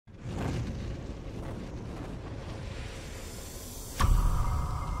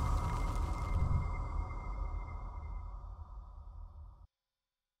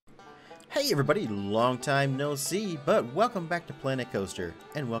Hey everybody, long time no see, but welcome back to Planet Coaster,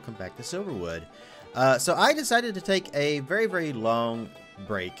 and welcome back to Silverwood. So I decided to take a very long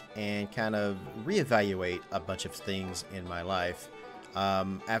break and kind of reevaluate a bunch of things in my life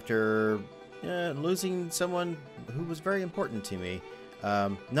after losing someone who was very important to me.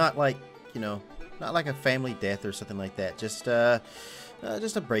 Not like, not like a family death or something like that, just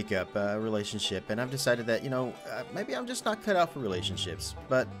a breakup, relationship, and I've decided that, maybe I'm just not cut out for relationships.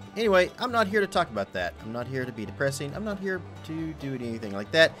 But anyway, I'm not here to talk about that. I'm not here to be depressing. I'm not here to do anything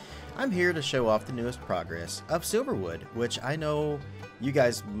like that. I'm here to show off the newest progress of Silverwood, which I know you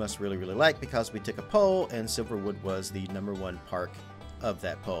guys must really like because we took a poll and Silverwood was the #1 park of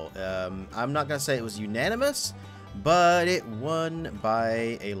that poll. I'm not going to say it was unanimous, but it won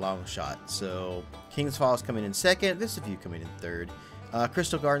by a long shot. So Kings Falls coming in second, Vista View coming in third.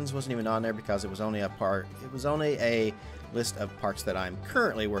 Crystal Gardens wasn't even on there because it was only a list of parks that I'm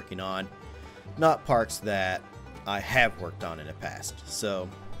currently working on, not parks that I have worked on in the past. So,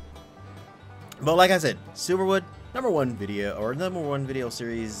 but like I said, Silverwood, #1 video, or #1 video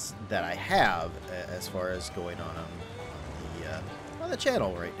series that I have as far as going on the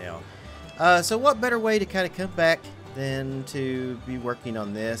channel right now. So what better way to kind of come back than to be working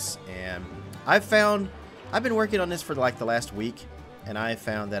on this? And I've been working on this for like the last week, and I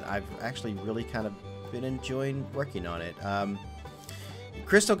found that I've actually really kind of been enjoying working on it.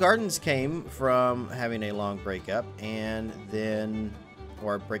 Crystal Gardens came from having a long breakup,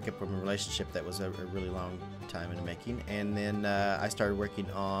 or a breakup from a relationship that was a really long time in the making, and then I started working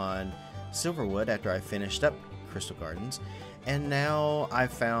on Silverwood after I finished up Crystal Gardens, and now I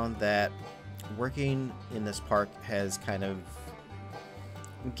found that working in this park has kind of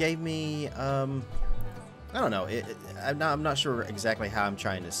gave me I don't know. I'm not sure exactly how I'm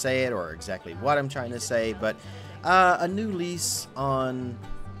trying to say it or exactly what I'm trying to say, but a new lease on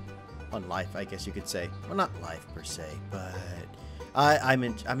life, I guess you could say. Well, not life per se, but I'm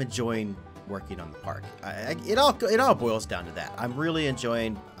enjoying working on the park. It all boils down to that. I've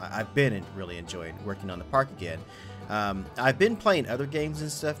been really enjoying working on the park again. I've been playing other games and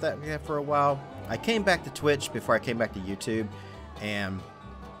stuff that we have for a while. I came back to Twitch before I came back to YouTube, and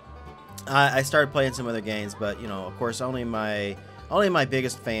I started playing some other games, but of course, only my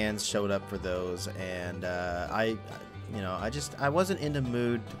biggest fans showed up for those, and I wasn't in the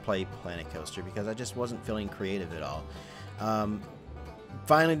mood to play Planet Coaster because I just wasn't feeling creative at all.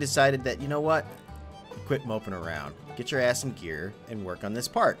 Finally decided that, quit moping around, get your ass in gear, and work on this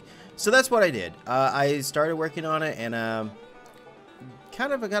park. So that's what I did. I started working on it, and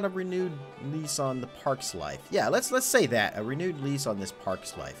kind of got a renewed lease on the park's life. Yeah, let's say that, a renewed lease on this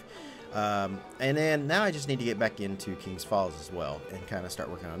park's life. And then now I just need to get back into Kings Falls as well and kind of start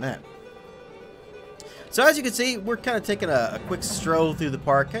working on that. So as you can see, we're kind of taking a quick stroll through the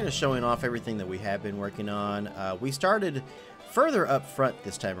park, kind of showing off everything that we have been working on. We started further up front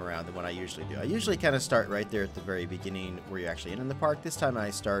this time around than what I usually do. I usually kind of start right there at the very beginning where you're actually in the park. This time I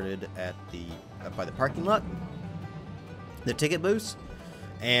started at by the parking lot, the ticket booths,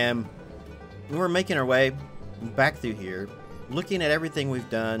 and we're making our way back through here, looking at everything we've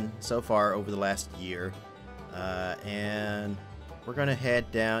done so far over the last year, and we're going to head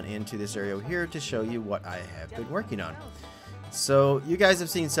down into this area here to show you what I have been working on. So you guys have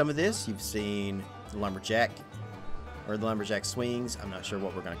seen some of this. You've seen the lumberjack, or the lumberjack swings. I'm not sure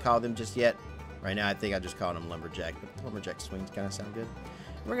what we're going to call them just yet. Right now I think I just call them lumberjack, but lumberjack swings kind of sound good.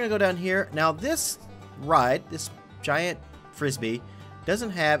 We're going to go down here. Now this ride, this giant frisbee,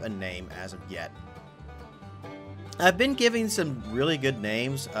 doesn't have a name as of yet. I've been giving some really good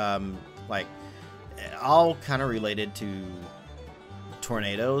names, like all kind of related to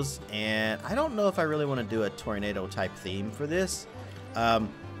tornadoes, and I don't know if I really want to do a tornado type theme for this.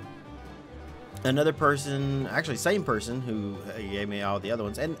 Another person, actually same person who gave me all the other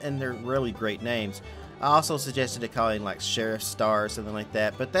ones, and they're really great names. I also suggested it calling like Sheriff Star or something like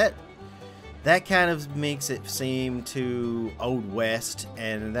that, but that kind of makes it seem too Old West,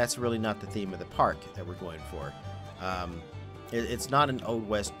 and that's really not the theme of the park that we're going for. It's not an Old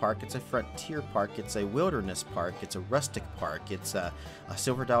West park, it's a frontier park, it's a wilderness park, it's a rustic park, it's a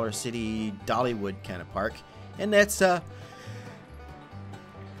Silver Dollar City, Dollywood kind of park, and that's kind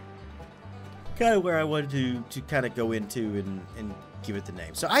of where I wanted to kind of go into and give it the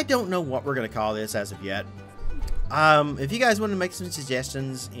name. So I don't know what we're going to call this as of yet. If you guys want to make some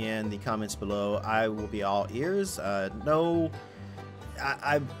suggestions in the comments below, I will be all ears. No,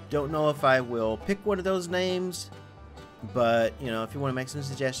 I don't know if I will pick one of those names, but if you want to make some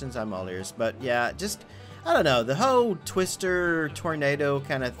suggestions, I'm all ears. But yeah, just I don't know, the whole twister tornado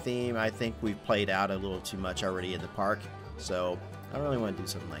kind of theme, I think we've played out a little too much already in the park, so I don't really want to do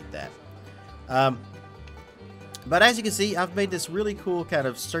something like that. But as you can see, I've made this really cool kind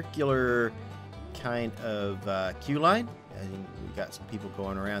of circular kind of queue line. And we've got some people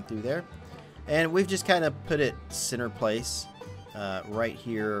going around through there. And we've just kind of put it center place right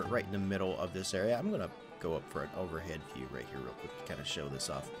here, right in the middle of this area. I'm going to go up for an overhead view right here real quick to kind of show this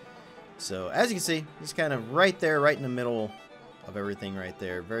off. So as you can see, it's kind of right there, right in the middle of everything right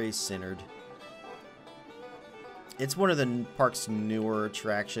there. Very centered. It's one of the park's newer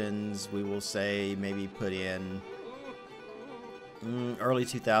attractions, we will say, maybe put in early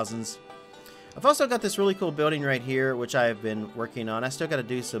 2000s. I've also got this really cool building right here, which I've been working on. I still got to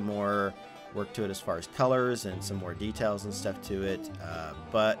do some more work to it as far as colors and some more details and stuff to it.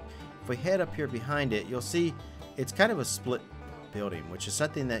 But if we head up here behind it, you'll see it's kind of a split building, which is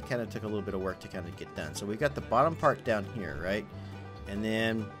something that kind of took a little bit of work to kind of get done. So we've got the bottom part down here, right? And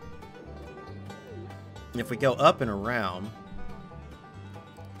then if we go up and around,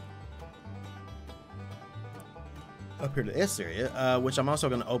 up here to this area, which I'm also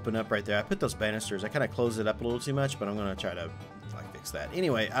going to open up right there. I put those banisters. I kind of closed it up a little too much, but I'm going to try to fix that.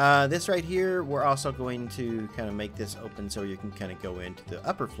 Anyway, this right here, we're also going to kind of make this open so you can kind of go into the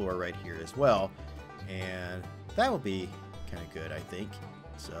upper floor right here as well. And that will be kind of good, I think.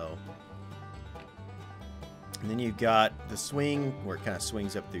 So, and then you've got the swing where it kind of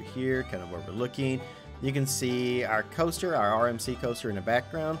swings up through here, kind of where we're looking. You can see our coaster, our RMC coaster in the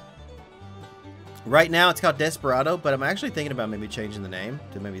background. Right now it's called Desperado, but I'm actually thinking about maybe changing the name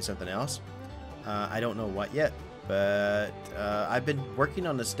to maybe something else. I don't know what yet, but I've been working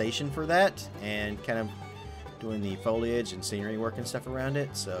on the station for that and kind of doing the foliage and scenery work and stuff around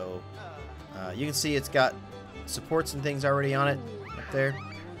it. So you can see it's got supports and things already on it up there.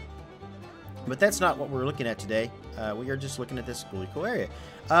 But that's not what we're looking at today. We are just looking at this really cool area.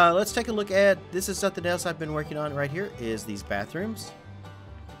 Let's take a look at, this is something else I've been working on right here, is these bathrooms.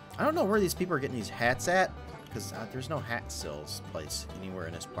 I don't know where these people are getting these hats at, because there's no hat sales place anywhere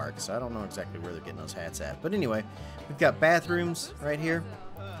in this park, so I don't know exactly where they're getting those hats at. But anyway, we've got bathrooms right here.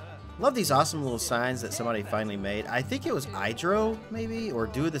 Love these awesome little signs that somebody finally made. I think it was Hydro, maybe, or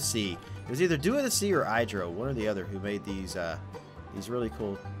Do of the Sea. It was either Do of the Sea or Hydro, one or the other, who made these really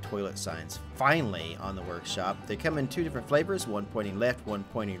cool toilet signs finally on the workshop. They come in two different flavors, one pointing left, one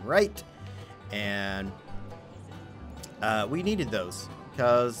pointing right, and we needed those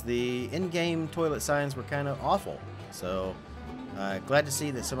because the in-game toilet signs were kind of awful. So glad to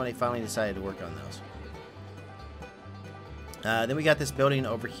see that somebody finally decided to work on those. Then we got this building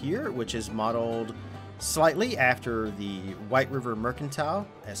over here, which is modeled slightly after the White River Mercantile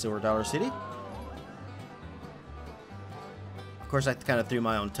at Silver Dollar City. Of course, I kind of threw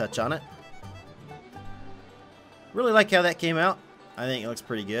my own touch on it. Really like how that came out. I think it looks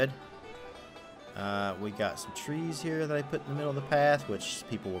pretty good. We got some trees here that I put in the middle of the path, which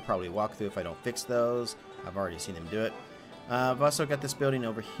people will probably walk through if I don't fix those. I've already seen them do it. I've also got this building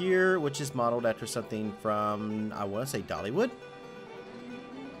over here, which is modeled after something from, I want to say, Dollywood.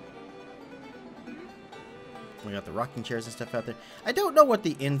 We got the rocking chairs and stuff out there. I don't know what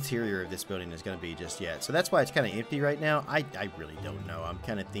the interior of this building is going to be just yet, so that's why it's kind of empty right now. I really don't know. I'm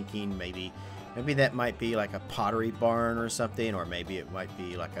kind of thinking maybe that might be like a pottery barn or something, or maybe it might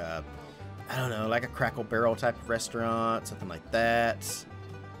be like a, I don't know, like a Crackle Barrel type of restaurant, something like that.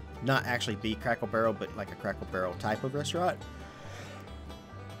 Not actually be Crackle Barrel, but like a Crackle Barrel type of restaurant.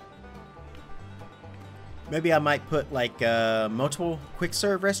 Maybe I might put like multiple quick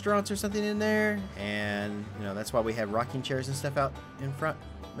serve restaurants or something in there, and you know, that's why we have rocking chairs and stuff out in front,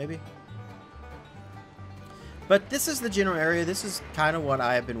 maybe. But this is the general area. This is kind of what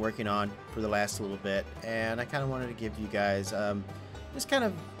I have been working on for the last little bit, and I kind of wanted to give you guys just kind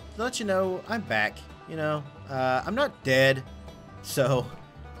of let you know I'm back. You know, I'm not dead. So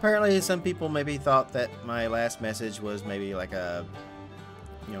apparently some people maybe thought that my last message was maybe like a,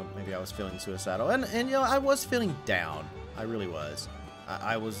 you know, maybe I was feeling suicidal, and you know, I was feeling down. I really was.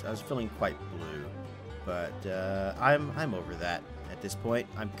 I was feeling quite blue, but I'm over that at this point.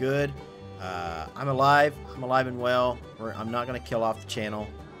 I'm good. I'm alive. I'm alive and well. I'm not gonna kill off the channel,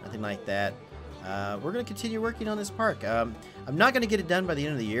 nothing like that. We're gonna continue working on this park. I'm not gonna get it done by the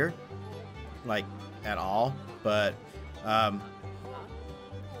end of the year, like at all, but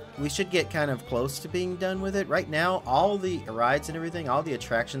we should get kind of close to being done with it. Right now, all the rides and everything, all the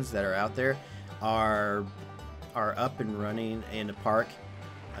attractions that are out there are up and running in the park.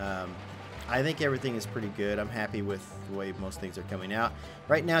 I think everything is pretty good. I'm happy with the way most things are coming out.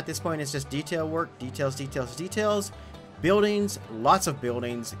 Right now, at this point, it's just detail work, details, details, details. Buildings, lots of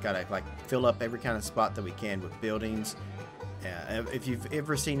buildings. Gotta like fill up every kind of spot that we can with buildings. Yeah, if you've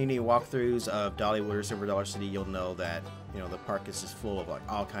ever seen any walkthroughs of Dollywood or Silver Dollar City, you'll know that, you know, the park is just full of like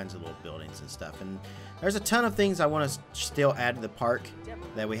all kinds of little buildings and stuff. And there's a ton of things I want to still add to the park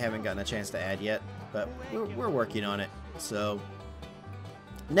that we haven't gotten a chance to add yet, but we're working on it. So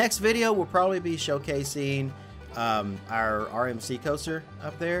next video will probably be showcasing our RMC coaster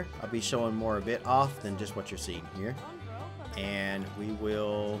up there. I'll be showing more of it off than just what you're seeing here, and we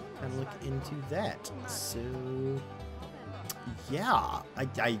will kind of look into that. So yeah,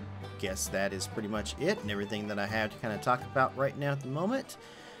 I guess that is pretty much it and everything that I have to kind of talk about right now at the moment.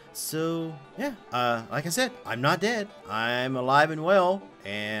 So yeah, like I said, I'm not dead. I'm alive and well,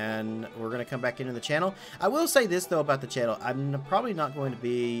 and we're gonna come back into the channel. I will say this though about the channel, I'm probably not going to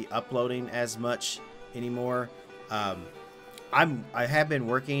be uploading as much anymore. I have been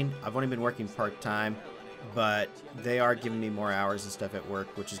working. I've only been working part-time, but they are giving me more hours and stuff at work,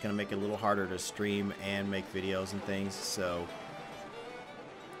 which is going to make it a little harder to stream and make videos and things. So,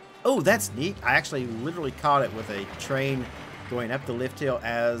 oh, that's neat. I actually literally caught it with a train going up the lift hill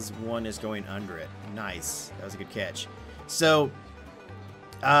as one is going under it. Nice. That was a good catch. So,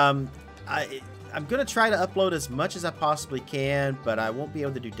 I'm going to try to upload as much as I possibly can, but I won't be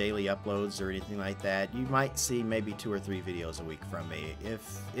able to do daily uploads or anything like that. You might see maybe 2 or 3 videos a week from me,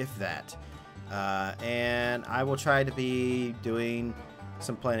 if that. And I will try to be doing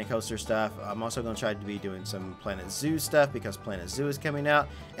some Planet Coaster stuff. I'm also going to try to be doing some Planet Zoo stuff because Planet Zoo is coming out,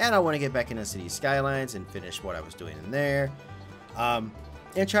 and I want to get back into City Skylines and finish what I was doing in there, and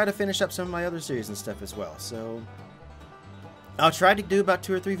try to finish up some of my other series and stuff as well. So I'll try to do about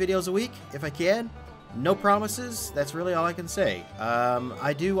 2 or 3 videos a week if I can. No promises. That's really all I can say.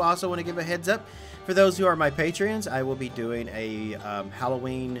 I do also want to give a heads up for those who are my Patreons. I will be doing a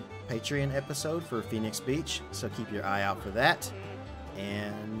Halloween Patreon episode for Phoenix Beach, so keep your eye out for that.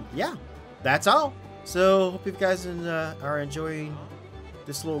 And yeah, that's all. So hope you guys are enjoying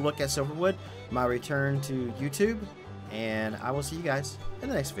this little look at Silverwood, my return to YouTube, and I will see you guys in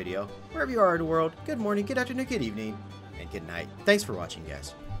the next video. Wherever you are in the world, good morning, good afternoon, good evening, and good night. Thanks for watching,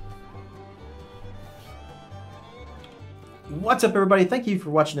 guys. What's up, everybody? Thank you for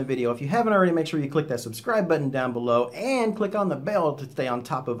watching the video. If you haven't already, make sure you click that subscribe button down below and click on the bell to stay on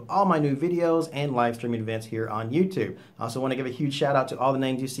top of all my new videos and live streaming events here on YouTube. I also want to give a huge shout out to all the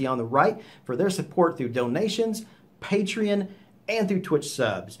names you see on the right for their support through donations, Patreon, and through Twitch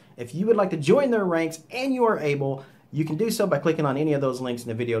subs. If you would like to join their ranks and you are able, you can do so by clicking on any of those links in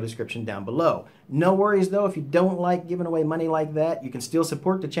the video description down below. No worries though, if you don't like giving away money like that, you can still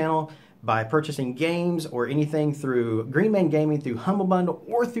support the channel by purchasing games or anything through Greenman Gaming, through Humble Bundle,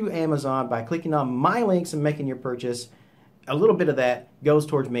 or through Amazon by clicking on my links and making your purchase. A little bit of that goes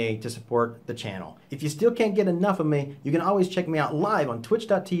towards me to support the channel. If you still can't get enough of me, you can always check me out live on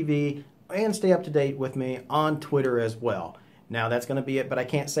twitch.tv and stay up to date with me on Twitter as well. Now that's going to be it, but I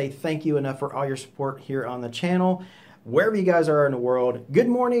can't say thank you enough for all your support here on the channel. Wherever you guys are in the world, good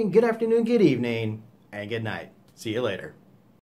morning, good afternoon, good evening, and good night. See you later.